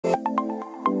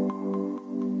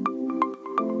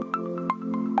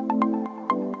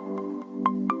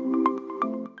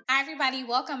everybody,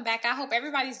 welcome back. I hope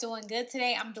everybody's doing good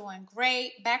today. I'm doing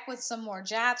great. Back with some more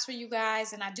jobs for you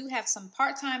guys, and I do have some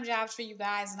part-time jobs for you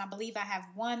guys, and I believe I have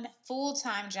one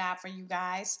full-time job for you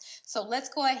guys. So let's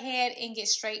go ahead and get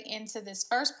straight into this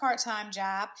first part-time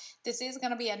job. This is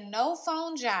going to be a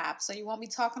no-phone job, so you won't be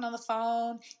talking on the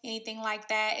phone, anything like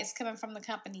that. It's coming from the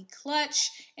company 𝗕liche,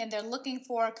 and they're looking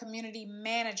for a community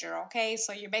manager, okay?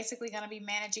 So you're basically going to be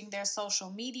managing their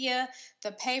social media.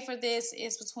 The pay for this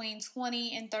is between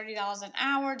 $20 and $30 an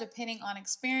hour, depending on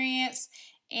experience.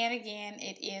 And again,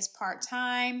 it is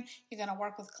part-time. You're going to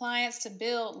work with clients to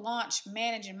build, launch,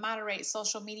 manage, and moderate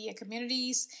social media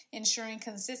communities, ensuring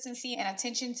consistency and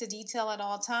attention to detail at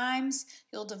all times.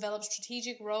 You'll develop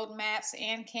strategic roadmaps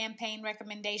and campaign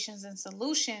recommendations and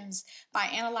solutions by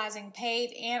analyzing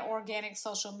paid and organic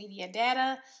social media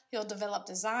data. You'll develop,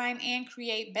 design, and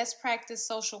create best practice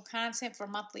social content for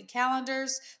monthly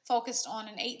calendars focused on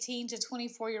an 18 to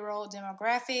 24-year-old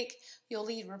demographic. You'll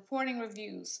lead reporting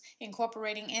reviews,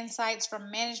 incorporating insights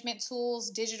from management tools,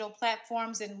 digital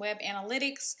platforms, and web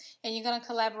analytics. And you're going to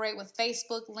collaborate with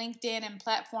Facebook, LinkedIn, and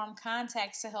platform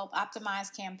contacts to help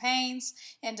optimize campaigns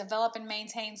and develop and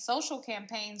maintain social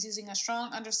campaigns using a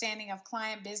strong understanding of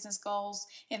client business goals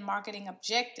and marketing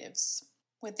objectives.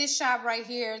 With this job right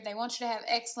here, they want you to have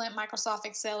excellent Microsoft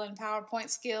Excel and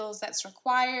PowerPoint skills. That's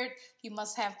required. You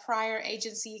must have prior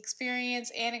agency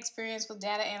experience and experience with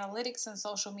data analytics and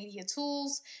social media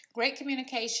tools, great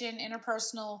communication,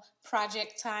 interpersonal,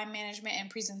 project, time management, and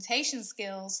presentation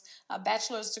skills, a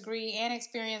bachelor's degree and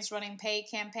experience running paid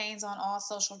campaigns on all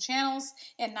social channels,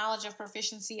 and knowledge of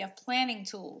proficiency of planning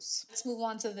tools. Let's move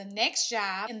on to the next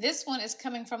job, and this one is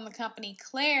coming from the company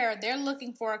Clare. They're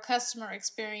looking for a customer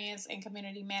experience and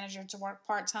community manager to work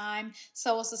part-time,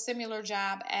 so it's a similar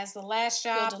job as the last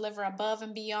job. You'll deliver above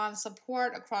and beyond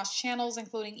support across channels,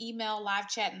 including email, live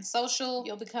chat, and social.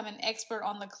 You'll become an expert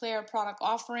on the Clare product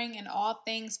offering and all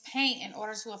things paint in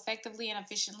order to effectively and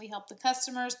efficiently help the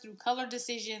customers through color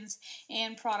decisions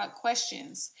and product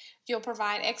questions. You'll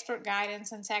provide expert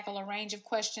guidance and tackle a range of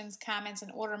questions, comments,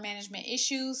 and order management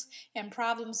issues, and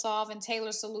problem solve and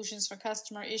tailor solutions for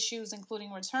customer issues,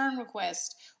 including return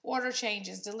requests, order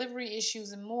changes, delivery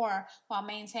issues, and more, while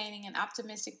maintaining an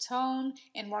optimistic tone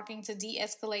and working to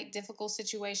de-escalate difficult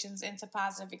situations into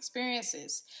positive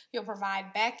experiences. You'll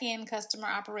provide back-end customer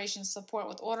operations support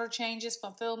with order changes,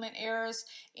 fulfillment errors,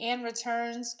 and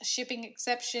returns, shipping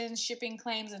exceptions, shipping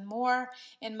claims, and more,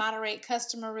 and moderate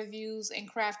customer reviews and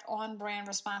craft on-brand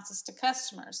responses to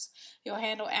customers. You'll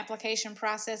handle application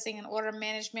processing and order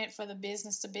management for the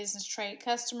business-to-business trade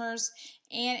customers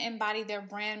and embody their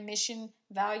brand mission,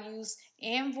 values,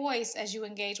 and voice as you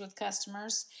engage with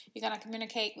customers. You're going to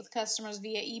communicate with customers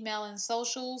via email and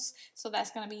socials, so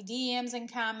that's going to be DMs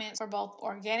and comments for both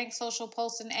organic social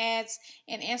posts and ads,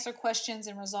 and answer questions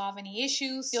and resolve any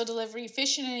issues. You'll deliver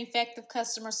efficient and effective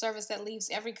customer service that leaves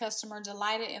every customer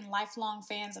delighted and lifelong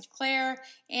fans of Clare,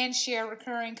 and share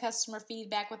recurring customer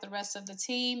feedback with the rest of the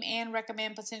team and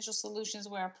recommend potential solutions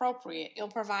where appropriate. You'll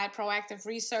provide proactive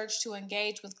research to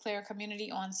engage with Clare community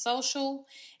on social,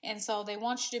 and so they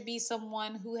want you to be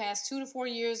someone who has 2 to 4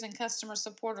 years in customer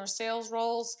support or sales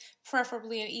roles,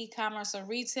 preferably in e-commerce or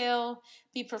retail.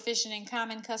 Be proficient in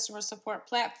common customer support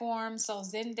platforms, so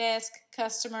Zendesk,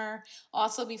 Customer.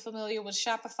 Also be familiar with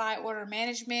Shopify order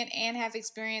management and have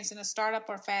experience in a startup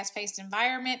or fast-paced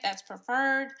environment. That's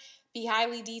preferred. Be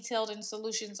highly detailed and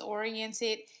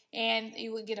solutions-oriented, and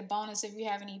you would get a bonus if you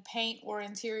have any paint or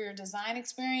interior design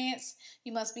experience.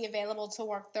 You must be available to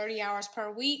work 30 hours per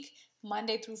week,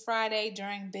 Monday through Friday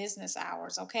during business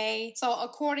hours, okay? So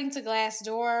according to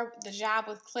Glassdoor, the job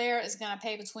with Clare is going to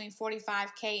pay between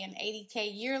 $45K and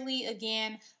 $80K yearly.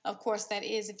 Again, of course, that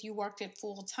is if you worked it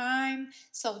full time.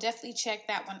 So definitely check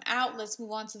that one out. Let's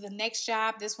move on to the next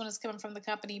job. This one is coming from the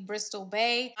company Bristol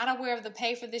Bay. Not aware of the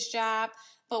pay for this job,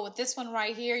 but with this one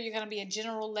right here, you're going to be a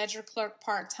general ledger clerk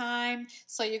part-time.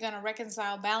 So you're going to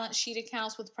reconcile balance sheet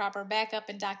accounts with proper backup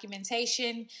and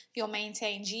documentation. You'll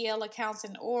maintain GL accounts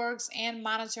and orgs and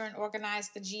monitor and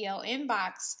organize the GL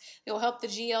inbox. You'll help the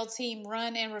GL team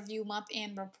run and review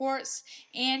month-end reports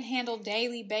and handle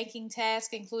daily banking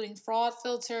tasks, including fraud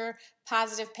filter,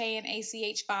 positive pay, and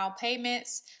ACH file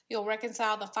payments. You'll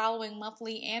reconcile the following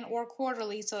monthly and or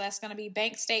quarterly. So that's going to be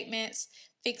bank statements,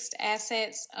 fixed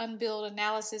assets, unbilled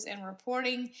analysis and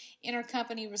reporting,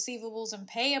 intercompany receivables and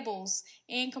payables,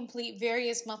 and complete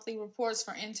various monthly reports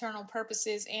for internal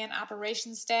purposes and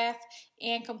operations staff,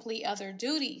 and complete other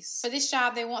duties. For this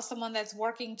job, they want someone that's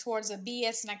working towards a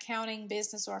BS in accounting,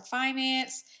 business, or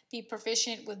finance, be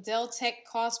proficient with Dell Tech,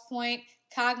 CostPoint,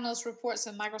 Cognos reports,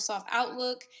 and Microsoft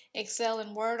Outlook. Excel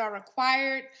and Word are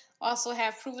required. Also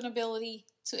have proven ability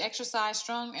to exercise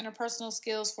strong interpersonal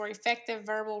skills for effective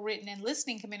verbal, written, and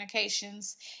listening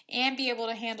communications, and be able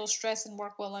to handle stress and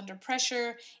work well under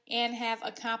pressure, and have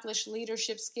accomplished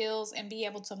leadership skills and be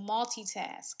able to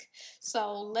multitask.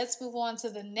 So let's move on to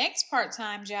the next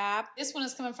part-time job. This one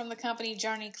is coming from the company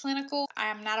Journey Clinical. I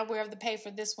am not aware of the pay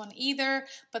for this one either,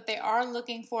 but they are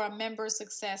looking for a member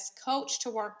success coach to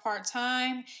work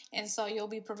part-time, and so you'll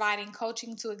be providing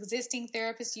coaching to existing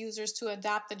therapist users to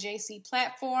adopt the 𝗕cie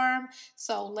platform,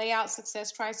 so lay out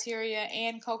success criteria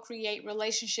and co-create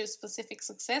relationship-specific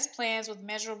success plans with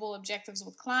measurable objectives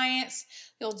with clients.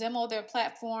 You'll demo their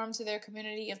platform to their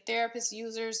community of therapist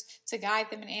users to guide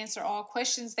them and answer all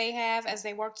questions they have as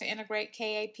they work to integrate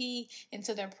KAP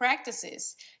into their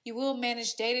practices. You will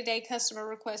manage day-to-day customer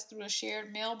requests through a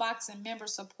shared mailbox and member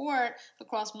support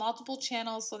across multiple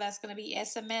channels, so that's going to be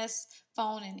SMS,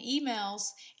 phone, and emails,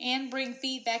 and bring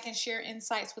feedback and share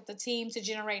insights with the team to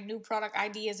generate new product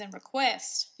ideas and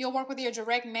requests. You'll work with your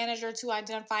direct manager to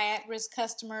identify at-risk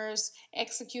customers,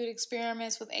 execute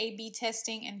experiments with A/B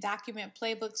testing, and document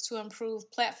playbooks to improve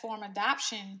platform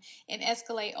adoption, and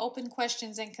escalate open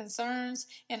questions and concerns,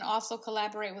 and also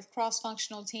collaborate with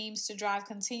cross-functional teams to drive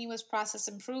continuous process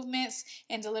improvements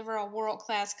and deliver a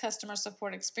world-class customer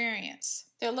support experience.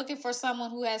 They're looking for someone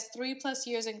who has 3+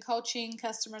 years in coaching,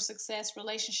 customer success,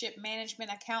 relationship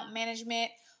management, account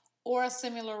management, or a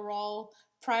similar role.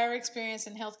 Prior experience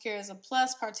in healthcare is a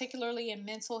plus, particularly in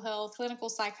mental health, clinical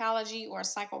psychology, or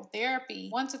psychotherapy.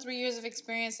 1 to 3 years of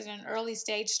experience in an early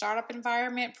stage startup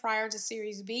environment prior to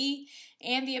Series B,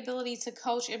 and the ability to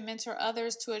coach and mentor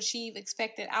others to achieve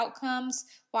expected outcomes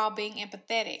while being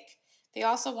empathetic. They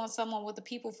also want someone with a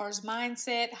people-first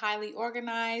mindset, highly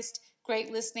organized,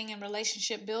 great listening and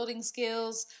relationship building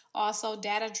skills, also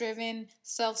data-driven,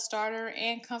 self-starter,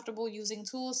 and comfortable using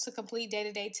tools to complete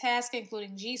day-to-day tasks,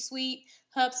 including G Suite,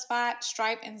 HubSpot,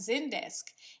 Stripe, and Zendesk.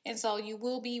 And so you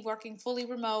will be working fully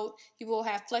remote. You will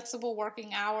have flexible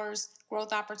working hours,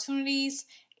 growth opportunities,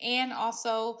 and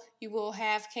also you will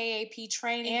have KAP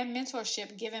training and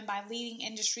mentorship given by leading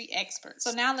industry experts.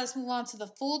 So now let's move on to the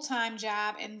full-time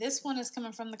job, and this one is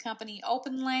coming from the company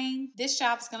OpenLane. This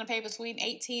job is going to pay between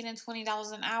 $18 and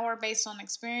 $20 an hour based on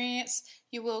experience.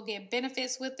 You will get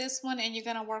benefits with this one, and you're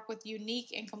going to work with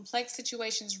unique and complex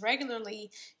situations regularly.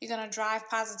 You're going to drive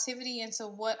positivity into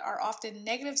what are often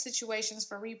negative situations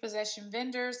for repossession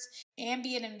vendors, and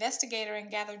be an investigator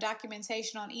and gather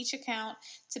documentation on each account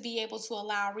to be able to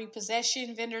allow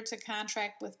repossession vendor to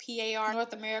contract with PAR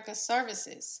North America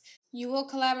services. You will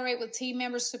collaborate with team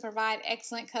members to provide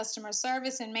excellent customer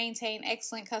service and maintain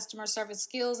excellent customer service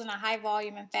skills in a high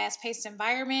volume and fast-paced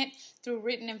environment through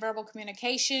written and verbal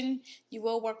communication. You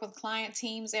will work with client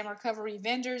teams and recovery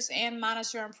vendors and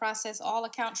monitor and process all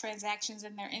account transactions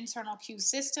in their internal queue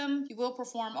system. You will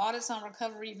perform audits on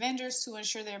recovery vendors to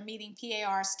ensure they're meeting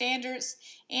PAR standards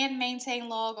and maintain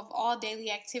log of all daily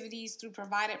activities through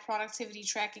provided productivity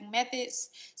tracking methods.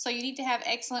 So you need to have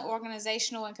excellent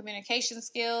organizational and communication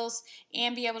skills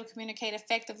and be able to communicate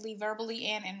effectively verbally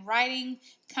and in writing.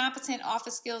 Competent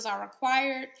office skills are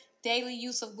required. Daily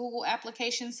use of Google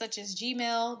applications such as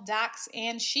Gmail, Docs,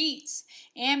 and Sheets,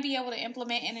 and be able to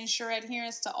implement and ensure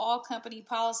adherence to all company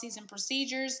policies and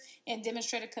procedures, and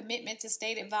demonstrate a commitment to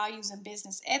stated values and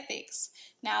business ethics.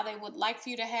 Now, they would like for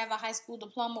you to have a high school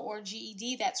diploma or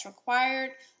GED. That's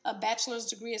required. A bachelor's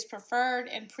degree is preferred,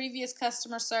 and previous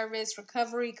customer service,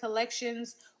 recovery,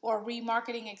 collections, or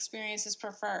remarketing experience is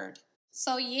preferred.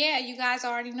 So yeah, you guys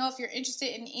already know if you're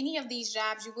interested in any of these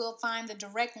jobs, you will find the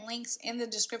direct links in the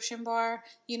description bar.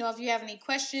 You know, if you have any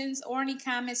questions or any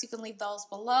comments, you can leave those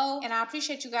below. And I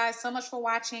appreciate you guys so much for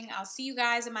watching. I'll see you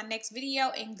guys in my next video,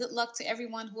 and good luck to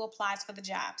everyone who applies for the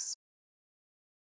jobs.